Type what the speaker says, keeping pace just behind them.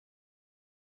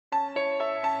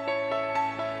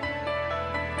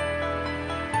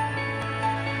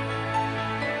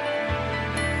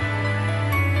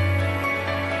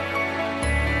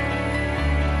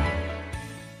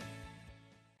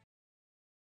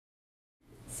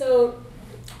So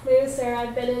my name is Sarah.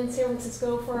 I've been in San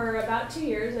Francisco for about 2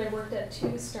 years, and I've worked at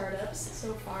 2 startups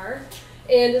so far.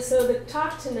 And so the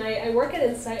talk tonight, I work at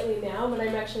Insightly now, but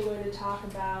I'm actually going to talk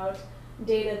about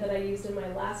data that I used in my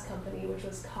last company, which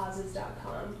was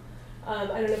causes.com. I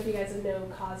don't know if you guys know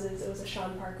Causes. It was a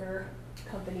Sean Parker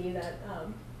company that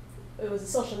it was a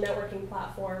social networking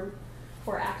platform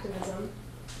for activism.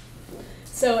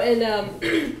 So, and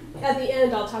at the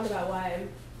end, I'll talk about why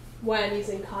I'm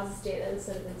using Causes data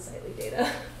instead of Insightly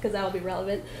data, because that will be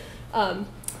relevant.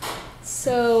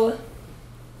 So,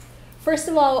 first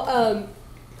of all,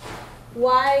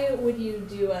 why would you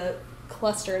do a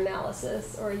cluster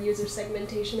analysis or a user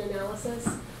segmentation analysis?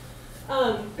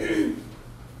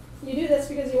 You do this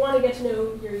because you want to get to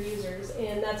know your users,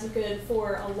 and that's good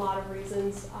for a lot of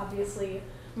reasons. Obviously,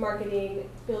 marketing,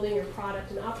 building your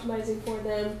product, and optimizing for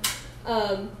them.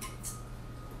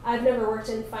 I've never worked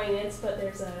in finance, but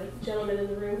there's a gentleman in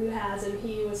the room who has, and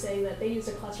he was saying that they used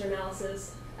a cluster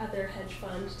analysis at their hedge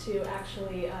fund to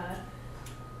actually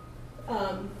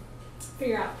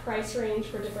figure out price range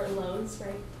for different loans,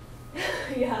 right?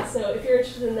 Yeah, so if you're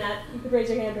interested in that, you could raise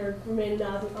your hand or remain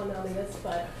anonymous,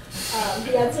 but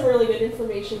he had some really good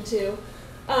information too.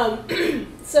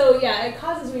 So yeah, at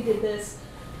Causes we did this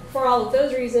for all of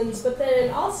those reasons, but then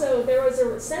also there was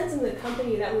a sense in the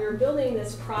company that we were building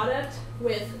this product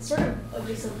with sort of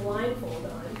just a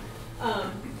blindfold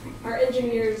on. Our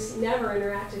engineers never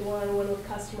interacted one-on-one with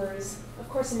customers. Of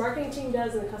course, the marketing team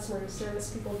does and the customer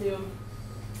service people do.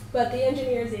 But the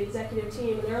engineers, the executive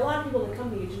team, and there are a lot of people in the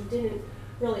company who just didn't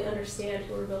really understand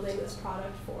who we're building this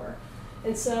product for.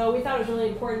 And so we thought it was really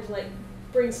important to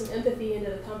bring some empathy into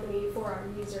the company for our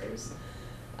users.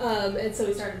 And so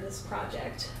we started this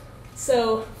project.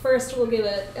 So first we'll give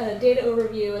a data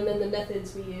overview and then the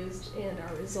methods we used and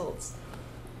our results.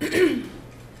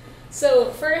 So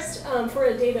first, for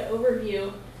a data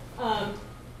overview, at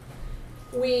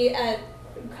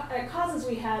Causes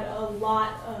we had a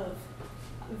lot of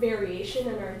variation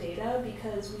in our data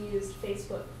because we used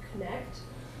Facebook Connect.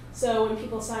 So when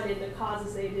people signed into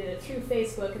Causes, they did it through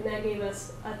Facebook, and that gave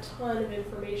us a ton of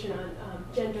information on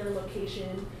gender,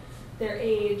 location, their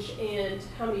age, and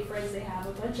how many friends they have,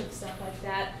 a bunch of stuff like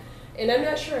that. And I'm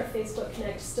not sure if Facebook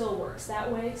Connect still works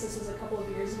that way, because this was a couple of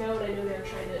years ago, and I know they were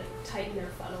trying to tighten their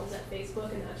funnels at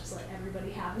Facebook and not just let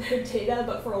everybody have their data,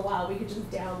 but for a while we could just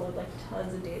download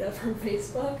tons of data from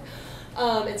Facebook.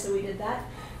 And so we did that.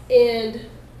 And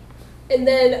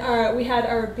then we had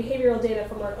our behavioral data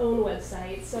from our own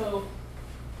website. So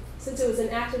since it was an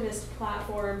activist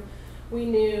platform, we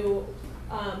knew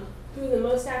who the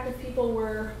most active people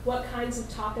were, what kinds of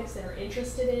topics they were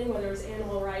interested in, whether it was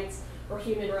animal rights or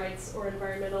human rights or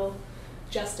environmental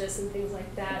justice and things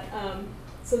like that.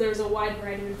 So there was a wide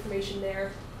variety of information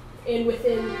there. And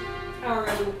within our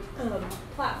own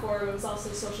platform, it was also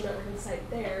a social networking site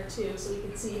there too, so we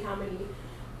could see how many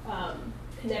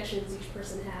connections each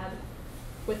person had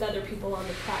with other people on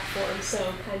the platform,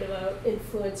 so kind of a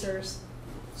influencer's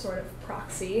sort of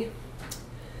proxy.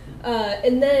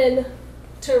 And then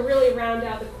to really round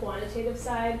out the quantitative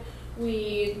side,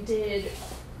 we did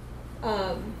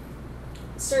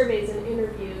surveys and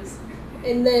interviews,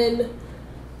 and then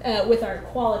with our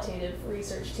qualitative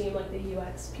research team, like the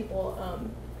UX people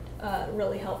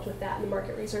really helped with that, and the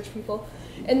market research people.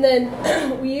 And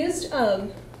then we used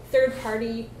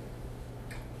third-party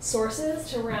sources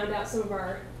to round out some of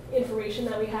our information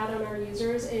that we had on our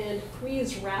users, and we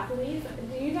used Rapleaf.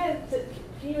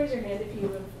 Can you raise your hand if you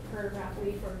have heard of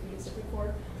Rapleaf or used it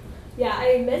before? Yeah,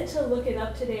 I meant to look it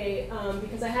up today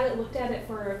because I haven't looked at it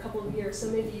for a couple of years,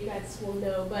 so maybe you guys will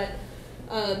know, but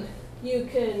you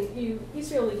used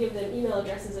to be able to give them email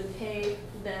addresses and pay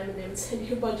them, and they would send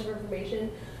you a bunch of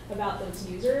information about those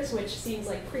users, which seems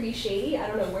pretty shady. I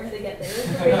don't know where they get their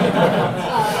information.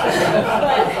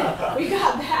 But we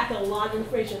got back a lot of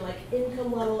information, like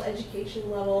income level,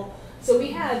 education level. So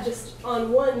we had just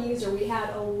on one user, we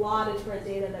had a lot of different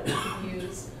data that we could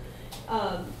use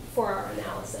for our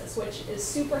analysis, which is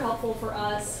super helpful for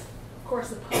us. Of course,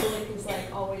 the public is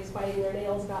always biting their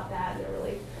nails about that, and they're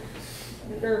really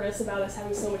nervous about us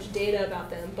having so much data about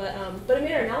them. But it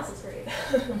made our analysis great.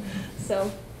 So.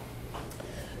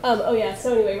 Oh yeah,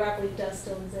 so anyway, Rapleaf does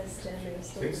still exist, and there's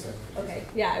still. I think so. Okay,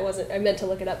 yeah, I meant to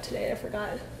look it up today, I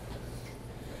forgot.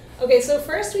 Okay, so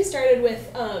first we started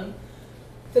with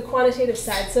the quantitative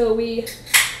side. So we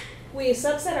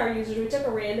subset our users. We took a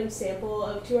random sample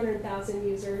of 200,000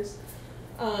 users,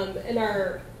 and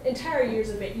our entire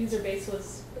user base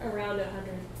was around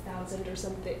 100,000 or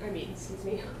something. I mean, excuse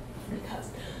me,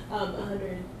 100,000.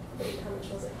 100. Wait, how much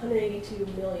was it? 182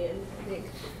 million, I think.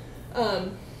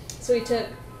 So we took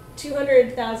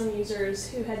 200,000 users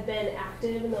who had been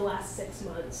active in the last 6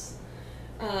 months.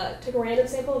 Took a random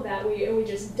sample of that, and we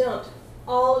just dumped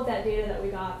all of that data that we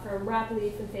got from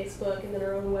Rapleaf and Facebook and then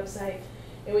our own website,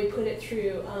 and we put it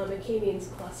through a k-means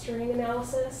clustering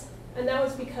analysis. And that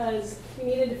was because we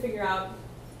needed to figure out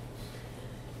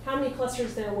how many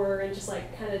clusters there were and just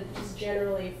like kind of just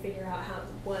generally figure out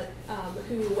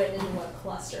who went into what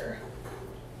cluster.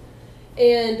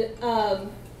 And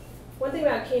one thing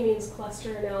about k-means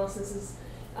cluster analysis is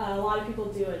a lot of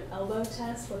people do an elbow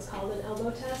test, what's called an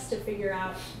elbow test, to figure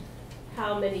out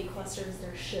how many clusters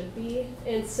there should be.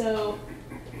 And so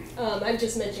I'm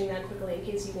just mentioning that quickly in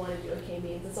case you want to do a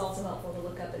k-means. It's also helpful to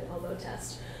look up an elbow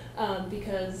test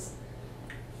because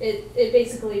it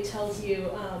basically tells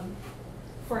you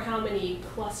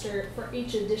for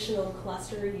each additional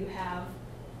cluster you have,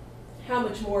 how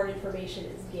much more information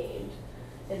is gained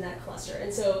in that cluster.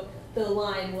 And so the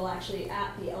line will actually,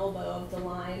 at the elbow of the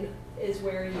line, is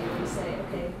where you say,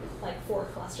 okay, like 4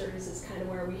 clusters is kind of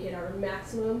where we hit our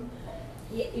maximum.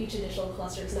 Each additional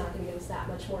cluster is not going to give us that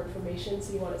much more information,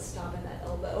 so you want to stop at that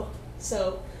elbow.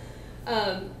 So,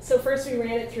 so first we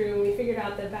ran it through, and we figured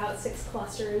out that about 6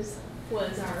 clusters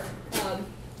was our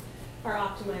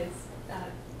optimized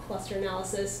cluster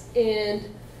analysis. And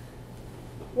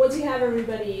once you have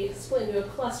everybody split into a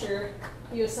cluster,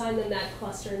 you assign them that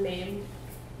cluster name,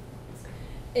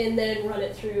 and then run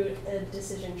it through a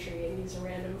decision tree and use a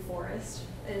random forest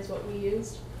is what we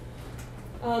used.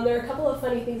 There are a couple of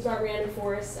funny things about random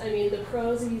forests. I mean, the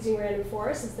pros of using random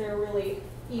forests is they're really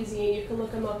easy, and you can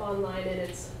look them up online, and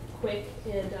it's quick,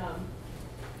 and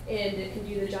it can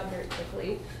do the job very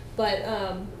quickly. But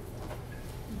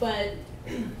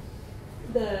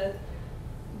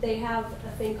they have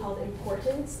a thing called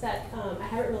importance that I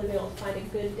haven't really been able to find a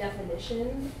good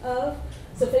definition of.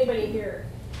 So if anybody here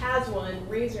has one,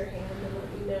 raise your hand and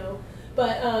let me know.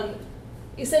 But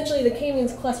essentially, the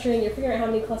k-means clustering, you're figuring out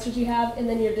how many clusters you have, and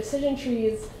then your decision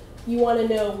trees, you want to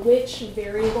know which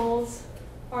variables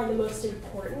are the most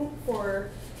important for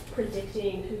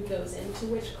predicting who goes into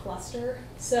which cluster.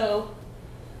 So,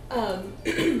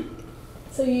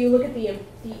 so you look at the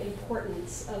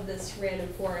importance of this random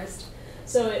forest.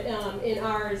 So in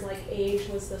ours, like age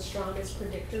was the strongest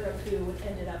predictor of who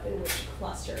ended up in which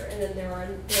cluster, and then there were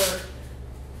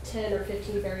 10 or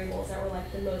 15 variables that were like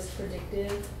the most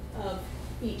predictive of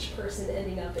each person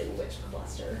ending up in which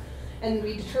cluster. And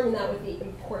we determine that with the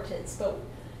importance, but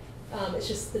it's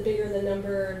just the bigger the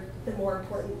number, the more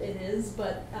important it is,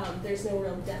 but there's no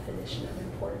real definition of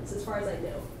importance as far as I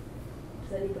know.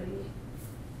 Does anybody?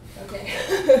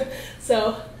 Okay,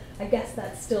 so I guess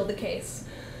that's still the case.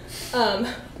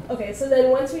 Okay, so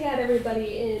then once we had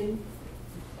everybody in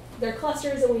their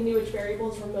clusters and we knew which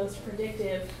variables were most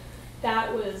predictive,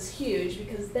 that was huge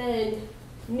because then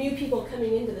new people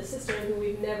coming into the system who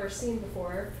we've never seen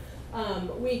before,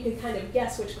 we could kind of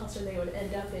guess which cluster they would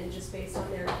end up in just based on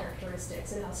their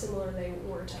characteristics and how similar they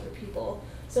were to other people.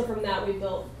 So from that we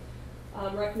built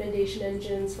recommendation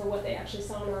engines for what they actually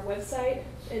saw on our website,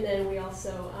 and then we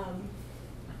also,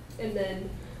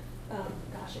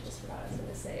 gosh, I just forgot what I was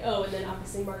going to say. Oh, and then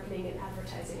obviously marketing and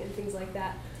advertising and things like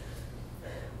that.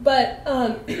 But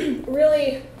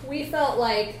really, we felt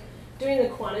like doing the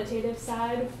quantitative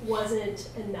side wasn't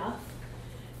enough.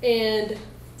 And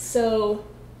so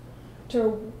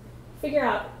to figure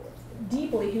out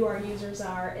deeply who our users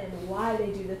are and why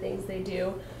they do the things they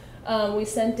do, we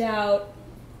sent out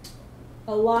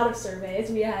a lot of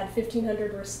surveys. We had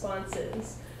 1,500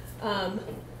 responses.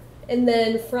 And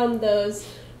then from those,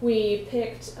 we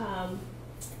picked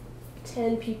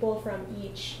 10 people from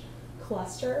each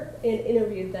cluster and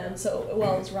interviewed them. So,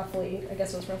 well, it was roughly, I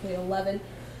guess it was roughly 11.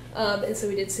 And so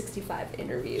we did 65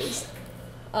 interviews.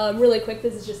 Really quick,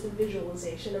 this is just a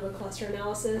visualization of a cluster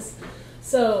analysis.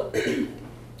 So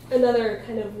another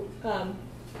kind of,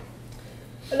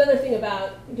 another thing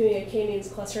about doing a k-means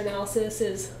cluster analysis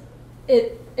is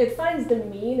it finds the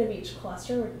mean of each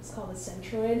cluster, which is called a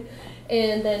centroid,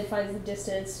 and then finds the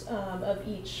distance of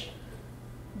each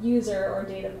user or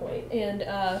data point, and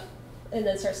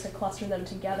then starts to cluster them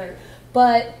together.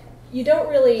 But you can't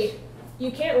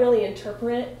really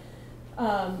interpret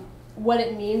what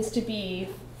it means to be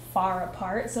far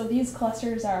apart. So these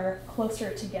clusters are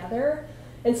closer together,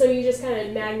 and so you just kind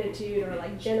of magnitude or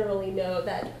like generally know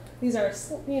that these are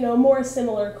more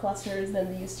similar clusters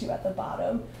than these two at the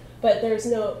bottom. But there's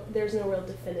no real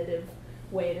definitive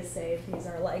way to say these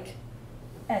are like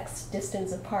X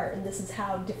distance apart and this is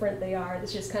how different they are.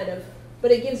 It's just kind of, but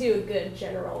it gives you a good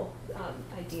general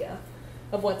idea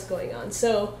of what's going on.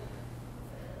 So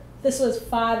this was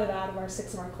 5 out of our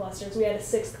 6 of our clusters. We had a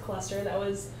 6th cluster that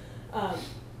was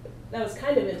that was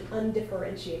kind of an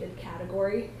undifferentiated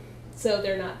category, so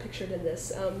they're not pictured in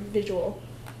this visual.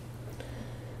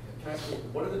 Can I ask you,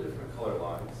 what are the different color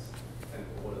lines, and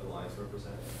what do the lines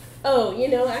represent? Oh,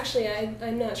 actually,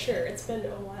 I'm not sure. It's been a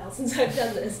while since I've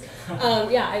done this.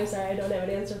 Yeah, I'm sorry, I don't have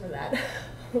an answer for that.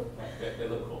 They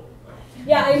look cool.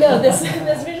 Yeah, I know. This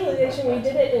visualization, we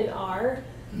did it in R,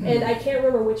 and I can't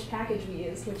remember which package we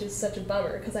used, which is such a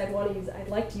bummer because I'd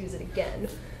like to use it again,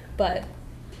 but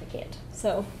I can't.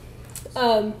 So,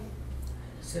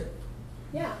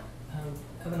 yeah. I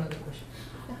have another question.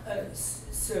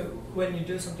 So when you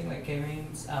do something like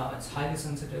k-means, it's highly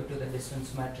sensitive to the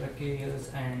distance metric you use,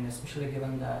 and especially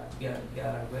given that your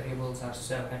variables are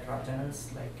so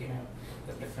heterogeneous, like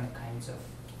with different kinds of,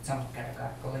 some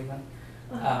categorical even.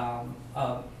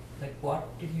 Like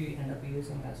what did you end up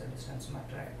using as a distance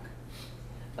metric?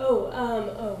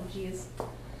 Oh, geez.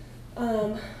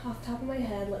 Off the top of my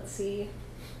head, let's see.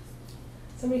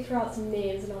 Somebody throw out some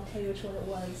names and I'll tell you which one it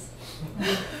was.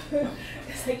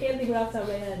 Because I can't think of it off the top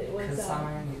of my head. It was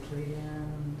cosine,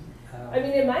 Euclidean. I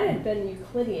mean, it might have been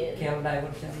Euclidean. Scale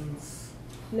divergence.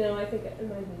 No, I think it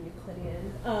might have been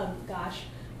Euclidean. Gosh,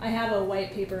 I have a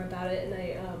white paper about it, and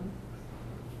I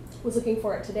was looking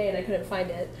for it today and I couldn't find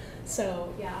it.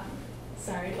 So yeah,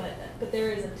 sorry, but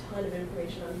there is a ton of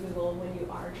information on Google when you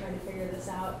are trying to figure this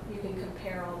out. You can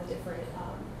compare all the different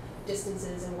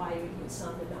distances and why you would use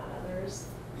some and not others.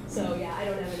 So yeah, I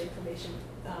don't have any information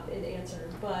in answer,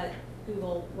 but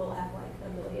Google will have like a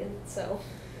million. So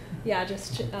yeah,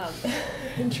 just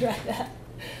try that.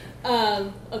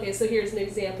 Okay, so here's an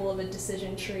example of a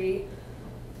decision tree.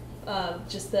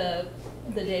 Just the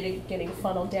data getting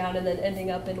funneled down and then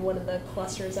ending up in one of the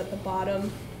clusters at the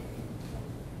bottom.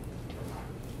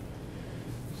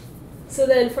 So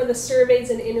then for the surveys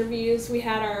and interviews, we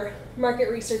had our market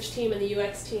research team and the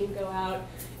UX team go out,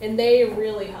 and they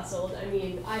really hustled. I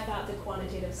mean, I thought the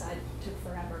quantitative side took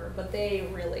forever, but they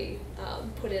really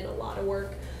put in a lot of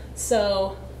work.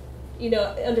 So,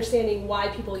 understanding why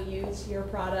people use your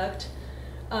product,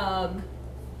 and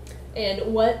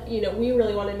what, we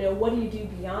really want to know, what do you do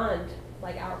beyond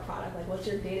like our product? Like, what's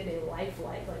your day-to-day life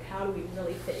like? Like, how do we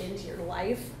really fit into your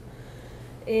life?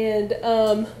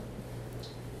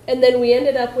 And then we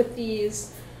ended up with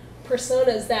these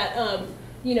personas that,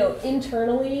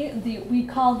 internally, we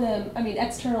call them,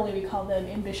 externally we call them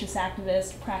ambitious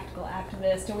activist, practical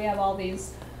activist, and we have all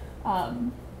these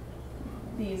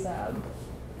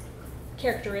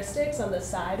characteristics on the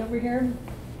side over here.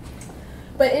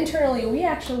 But internally, we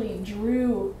actually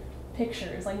drew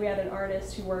pictures. Like, we had an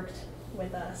artist who worked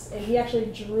with us, and he actually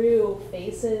drew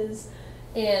faces,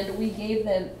 and we gave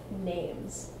them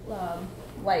names.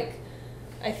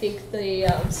 I think the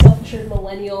self-assured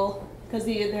millennial, because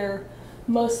they're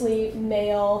mostly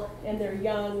male and they're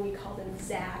young, we call them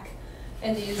Zach.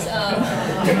 And these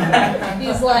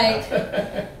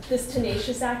this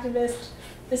tenacious activist,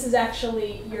 this is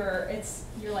actually your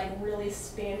like really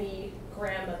spammy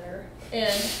grandmother,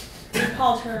 and we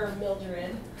called her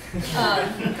Mildred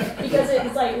because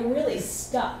it's like really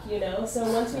stuck, So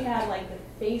once we had like the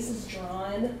faces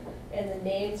drawn and the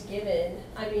names given,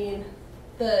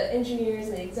 the engineers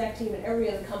and the exec team and every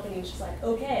other company was just like,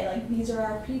 okay, like these are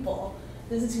our people.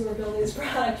 This is who we're building this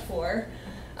product for.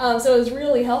 So it was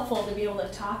really helpful to be able to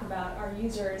talk about our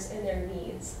users and their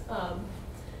needs,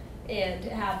 and to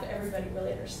have everybody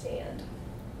really understand.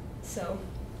 So,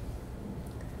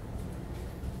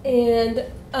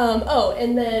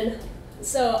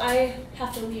 so I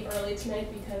have to leave early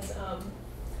tonight because I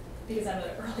have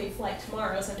an early flight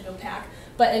tomorrow, so I have to go pack.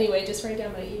 But anyway, just write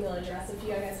down my email address if you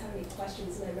guys have any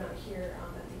questions and I'm not here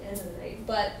at the end of the night.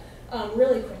 But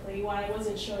really quickly, why I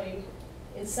wasn't showing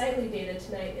Insightly data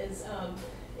tonight is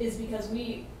because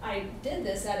I did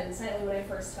this at Insightly when I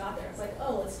first got there. It's like,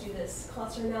 oh, let's do this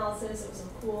cluster analysis. It was so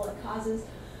cool, it causes.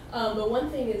 But one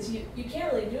thing is you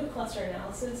can't really do a cluster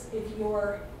analysis if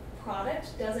your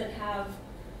product doesn't have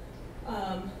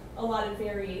a lot of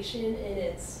variation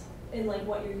in like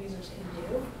what your users can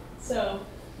do. So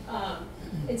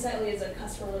Insightly is a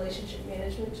customer relationship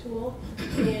management tool,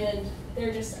 and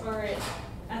there just aren't,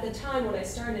 at the time when I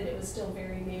started, it was still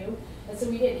very new, and so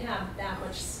we didn't have that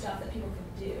much stuff that people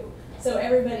could do. So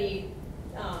everybody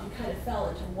kind of fell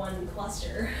into one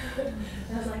cluster. And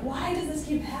I was like, why does this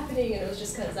keep happening? And it was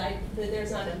just because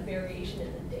there's not enough variation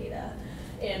in the data.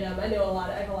 And I have a lot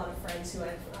of friends who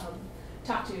I've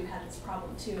talked to who've had this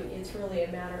problem too. It's really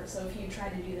a matter, so if you try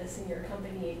to do this in your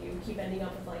company and you keep ending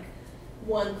up with like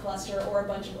one cluster or a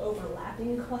bunch of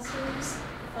overlapping clusters,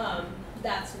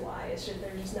 that's why. It's just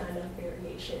there's just not enough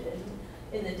variation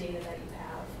in the data that you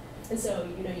have. And so,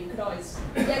 you could always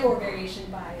get more variation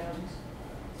by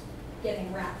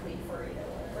getting rat leaf or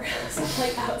whatever else,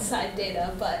 like outside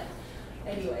data. But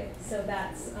anyway, so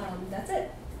that's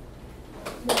it.